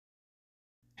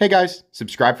Hey guys,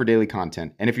 subscribe for daily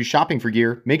content, and if you're shopping for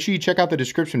gear, make sure you check out the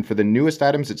description for the newest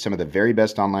items at some of the very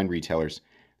best online retailers.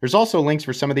 There's also links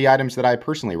for some of the items that I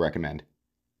personally recommend.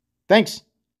 Thanks!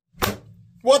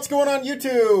 What's going on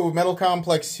YouTube? Metal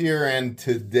Complex here, and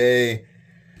today,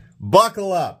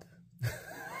 buckle up.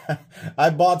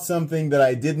 I bought something that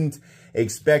I didn't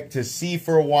expect to see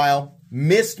for a while,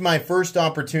 missed my first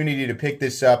opportunity to pick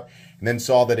this up, and then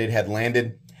saw that it had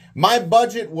landed. My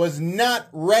budget was not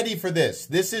ready for this.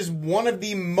 This is one of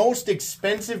the most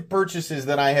expensive purchases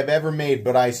that I have ever made,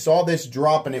 but I saw this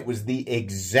drop and it was the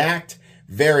exact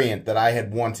variant that I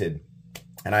had wanted.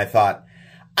 And I thought,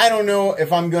 I don't know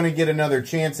if I'm going to get another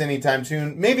chance anytime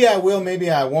soon. Maybe I will, maybe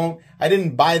I won't. I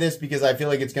didn't buy this because I feel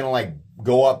like it's going to like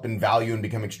go up in value and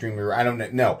become extremely rare. I don't know.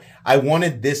 No, I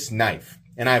wanted this knife,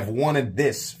 and I've wanted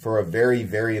this for a very,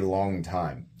 very long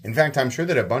time. In fact, I'm sure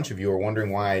that a bunch of you are wondering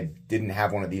why I didn't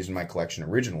have one of these in my collection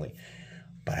originally,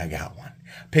 but I got one.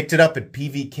 Picked it up at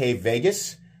PVK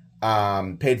Vegas,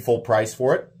 paid full price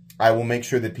for it. I will make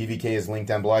sure that PVK is linked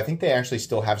down below. I think they actually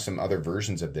still have some other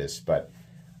versions of this, but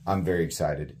I'm very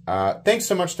excited. Thanks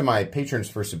so much to my patrons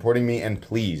for supporting me, and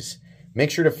please make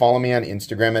sure to follow me on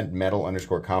Instagram at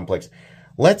metal_complex.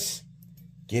 Let's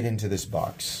get into this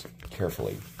box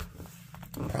carefully.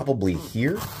 Probably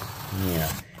here.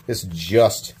 Yeah. This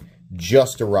just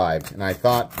arrived, and I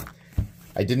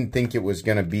didn't think it was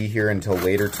going to be here until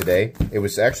later today. It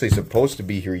was actually supposed to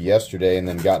be here yesterday and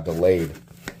then got delayed.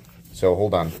 So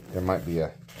hold on, there might be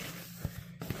a...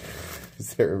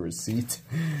 Is there a receipt?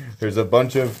 There's a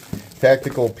bunch of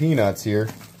tactical peanuts here.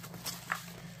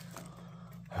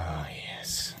 Oh,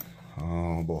 yes.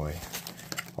 Oh, boy.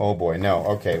 Oh, boy. No,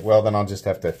 okay. Well, then I'll just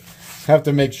have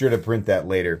to make sure to print that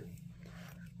later.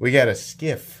 We got a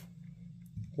Skiff.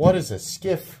 What is a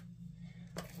Skiff?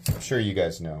 I'm sure you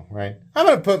guys know, right? I'm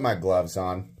going to put my gloves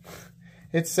on.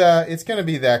 It's going to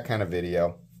be that kind of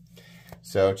video.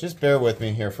 So just bear with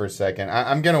me here for a second.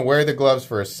 I'm going to wear the gloves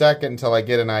for a second until I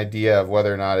get an idea of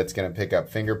whether or not it's going to pick up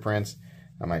fingerprints.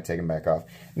 I might take them back off.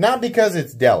 Not because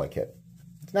it's delicate.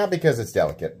 It's not because it's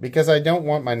delicate. Because I don't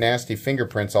want my nasty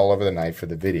fingerprints all over the knife for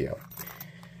the video.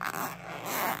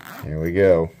 Here we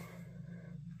go.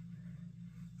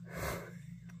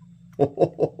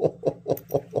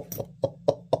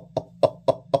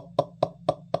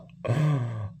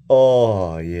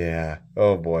 Oh, yeah.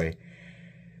 Oh, boy.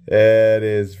 That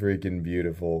is freaking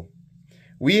beautiful.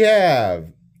 We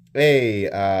have a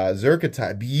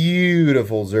Zerkatai.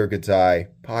 Beautiful Zerkatai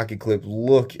pocket clip.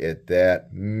 Look at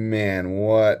that. Man,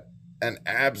 what an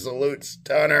absolute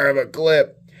stunner of a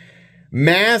clip.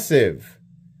 Massive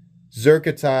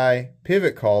Zerkatai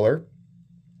pivot collar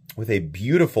with a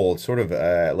beautiful sort of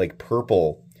like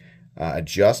purple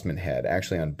adjustment head,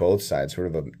 actually on both sides, sort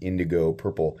of an indigo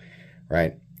purple,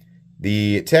 right?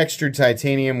 The textured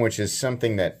titanium, which is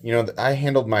something that, you know, I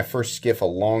handled my first Skiff a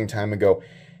long time ago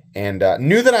and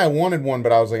knew that I wanted one,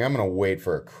 but I was like, I'm going to wait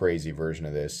for a crazy version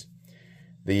of this.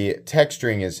 The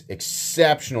texturing is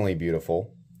exceptionally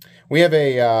beautiful. We have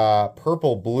a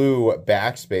purple-blue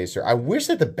backspacer. I wish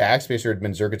that the backspacer had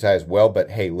been Zerkatai as well, but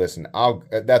hey, listen,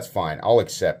 that's fine. I'll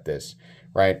accept this,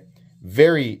 right?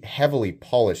 Very heavily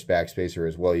polished backspacer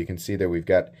as well. You can see there we've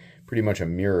got pretty much a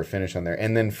mirror finish on there.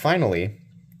 And then finally,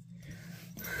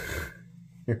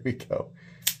 here we go.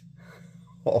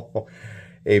 Oh,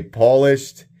 a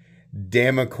polished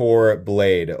Damacor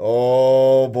blade.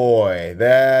 Oh boy,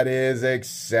 that is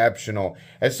exceptional.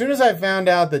 As soon as I found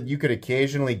out that you could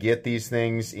occasionally get these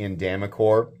things in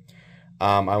Damacor,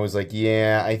 I was like,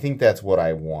 yeah, I think that's what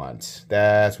I want.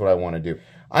 That's what I want to do.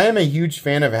 I am a huge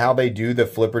fan of how they do the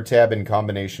flipper tab in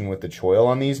combination with the choil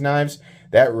on these knives.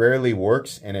 That rarely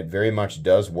works, and it very much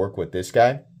does work with this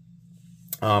guy.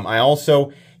 I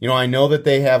also, you know, I know that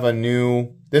they have a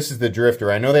new, this is the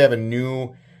Drifter. I know they have a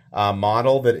new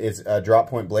model that is a drop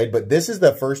point blade, but this is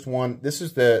the first one. This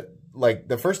is the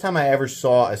first time I ever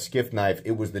saw a Skiff knife,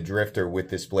 it was the Drifter with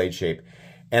this blade shape.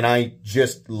 And I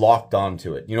just locked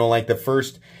onto it. You know, like the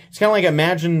first, it's kind of like,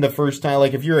 imagine the first time,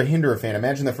 like if you're a Hinderer fan,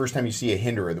 imagine the first time you see a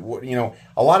Hinderer. You know,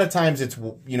 a lot of times it's,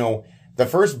 you know, the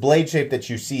first blade shape that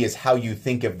you see is how you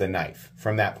think of the knife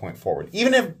from that point forward.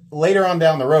 Even if later on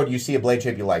down the road you see a blade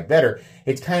shape you like better,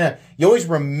 it's kind of, you always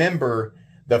remember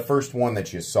the first one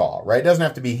that you saw, right? It doesn't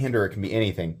have to be Hinderer, it can be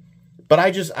anything. But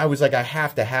I was like, I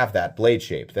have to have that blade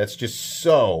shape. That's just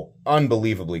so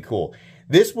unbelievably cool.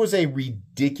 This was a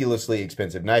ridiculously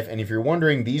expensive knife, and if you're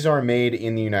wondering, these are made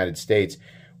in the United States.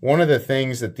 One of the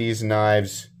things that these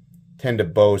knives tend to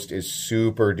boast is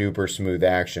super duper smooth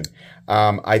action.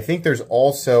 I think there's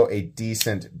also a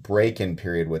decent break-in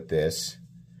period with this,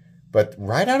 But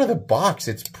right out of the box,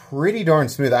 it's pretty darn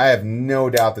smooth. I have no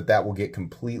doubt that that will get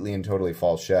completely and totally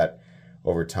fall shut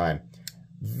over time.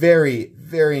 Very,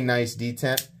 very nice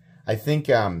detent. I think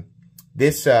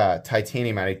this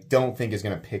titanium, I don't think is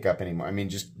going to pick up anymore. I mean,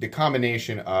 just the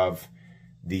combination of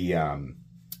the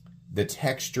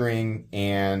texturing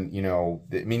and, you know,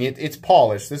 I mean, it's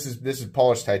polished. This is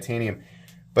polished titanium,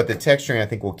 but the texturing I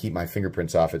think will keep my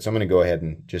fingerprints off it. So I'm going to go ahead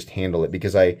and just handle it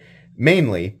because I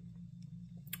mainly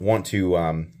want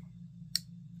to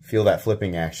feel that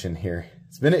flipping action here.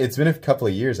 It's been a couple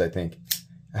of years, I think.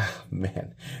 Oh,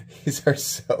 man, these are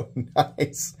so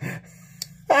nice.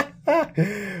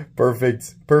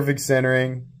 Perfect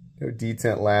centering. No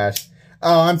detent lash.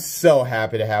 Oh, I'm so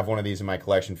happy to have one of these in my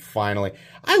collection, finally.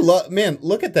 Man,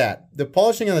 look at that. The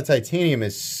polishing on the titanium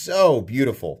is so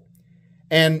beautiful.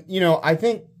 And, you know, I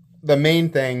think the main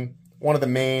thing, one of the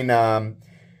main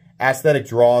aesthetic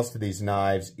draws to these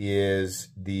knives is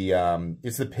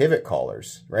it's the pivot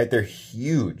collars, right? They're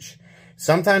huge.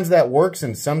 Sometimes that works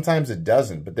and sometimes it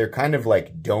doesn't, but they're kind of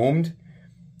like domed,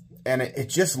 and it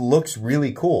just looks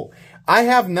really cool. I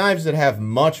have knives that have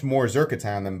much more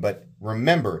zirconia on them, but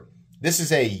remember, this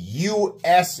is a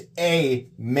USA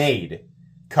made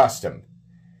custom.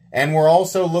 And we're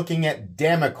also looking at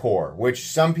Damacor, which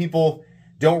some people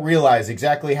don't realize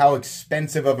exactly how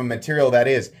expensive of a material that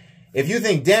is. If you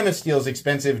think Damasteel is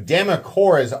expensive,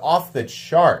 Damacor is off the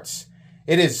charts.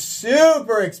 It is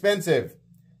super expensive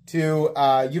to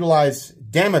utilize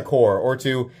Damacor or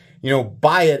to, you know,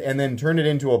 buy it and then turn it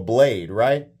into a blade,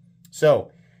 right? So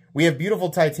we have beautiful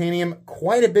titanium,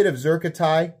 quite a bit of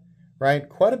zirconia, right?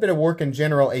 Quite a bit of work in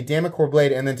general, a Damacor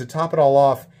blade, and then to top it all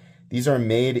off, these are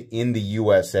made in the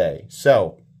USA.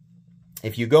 So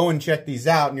if you go and check these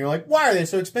out and you're like, why are they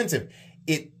so expensive?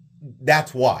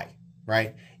 That's why,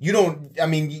 right? You don't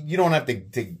have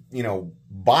to you know,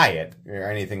 buy it or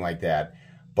anything like that.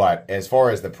 But as far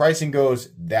as the pricing goes,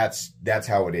 that's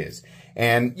how it is.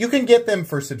 And you can get them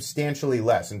for substantially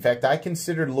less. In fact, I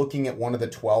considered looking at one of the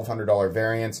 $1,200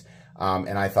 variants,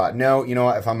 and I thought, no, you know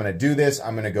what, if I'm going to do this,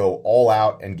 I'm going to go all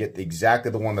out and get exactly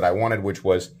the one that I wanted, which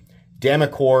was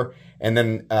Damacor and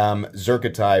then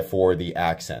zirconia for the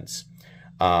accents.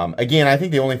 Again, I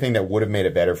think the only thing that would have made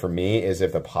it better for me is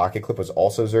if the pocket clip was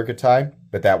also zirconia,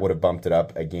 but that would have bumped it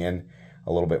up again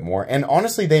a little bit more. And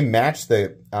honestly, they match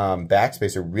the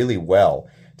backspacer really well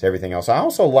to everything else. I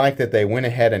also like that they went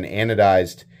ahead and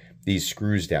anodized these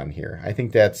screws down here. I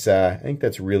think that's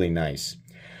really nice.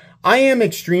 I am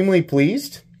extremely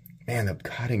pleased. Man, the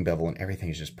cutting bevel and everything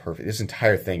is just perfect. This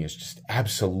entire thing is just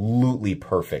absolutely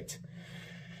perfect.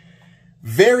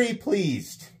 Very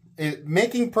pleased.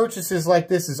 Making purchases like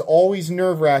this is always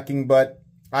nerve-wracking, but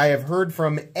I have heard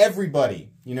from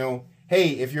everybody, you know, hey,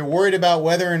 if you're worried about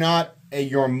whether or not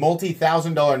your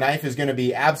multi-$1,000 knife is going to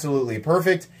be absolutely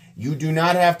perfect, you do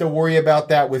not have to worry about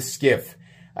that with Skiff.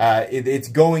 It's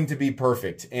going to be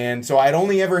perfect. And so I'd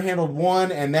only ever handled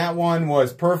one, and that one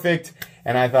was perfect.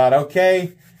 And I thought, okay,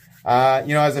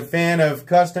 you know, as a fan of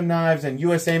custom knives and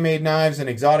USA-made knives and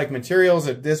exotic materials,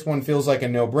 this one feels like a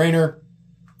no-brainer.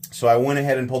 So I went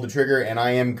ahead and pulled the trigger, and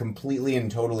I am completely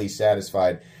and totally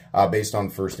satisfied based on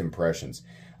first impressions.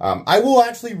 I will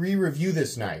actually re-review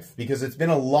this knife because it's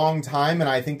been a long time, and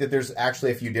I think that there's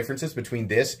actually a few differences between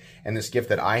this and the Skiff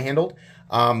that I handled.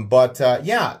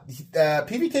 Yeah,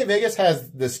 PVK Vegas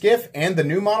has the Skiff and the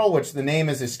new model, which the name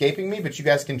is escaping me, but you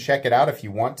guys can check it out if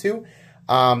you want to.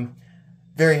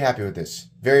 Very happy with this.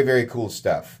 Very, very cool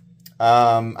stuff.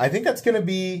 I think that's going to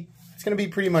be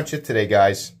pretty much it today,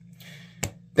 guys.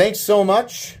 Thanks so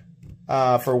much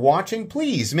for watching.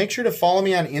 Please make sure to follow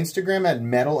me on Instagram at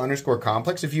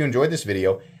metal_complex. If you enjoyed this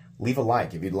video, leave a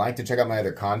like. If you'd like to check out my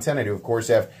other content, I do, of course,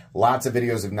 have lots of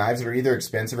videos of knives that are either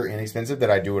expensive or inexpensive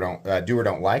that I do or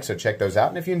don't like, so check those out.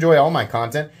 And if you enjoy all my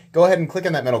content, go ahead and click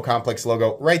on that Metal Complex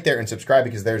logo right there and subscribe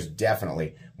because there's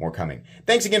definitely more coming.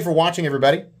 Thanks again for watching,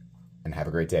 everybody, and have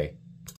a great day.